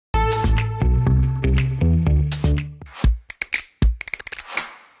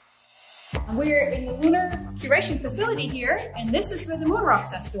We're in the lunar curation facility here, and this is where the moon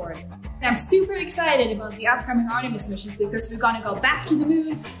rocks are stored. And I'm super excited about the upcoming Artemis missions because we're gonna go back to the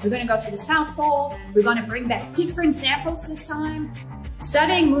moon, we're gonna go to the South Pole, we're gonna bring back different samples this time.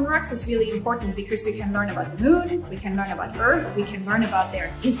 Studying moon rocks is really important because we can learn about the moon, we can learn about Earth, we can learn about their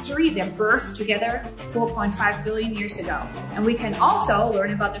history, their birth together 4.5 billion years ago. And we can also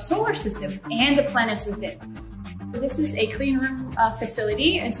learn about the solar system and the planets within. This is a clean room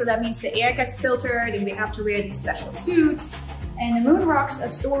facility, and so that means the air gets filtered and we have to wear these special suits. And the moon rocks are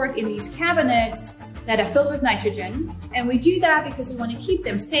stored in these cabinets that are filled with nitrogen. And we do that because we want to keep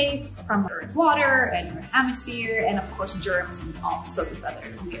them safe from Earth water and Earth atmosphere, and of course germs and all sorts of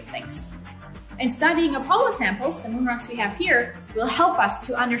other weird things. And studying Apollo samples, the moon rocks we have here, will help us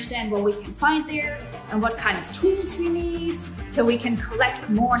to understand what we can find there and what kind of tools we need, so we can collect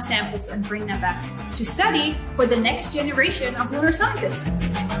more samples and bring them back to study for the next generation of lunar scientists.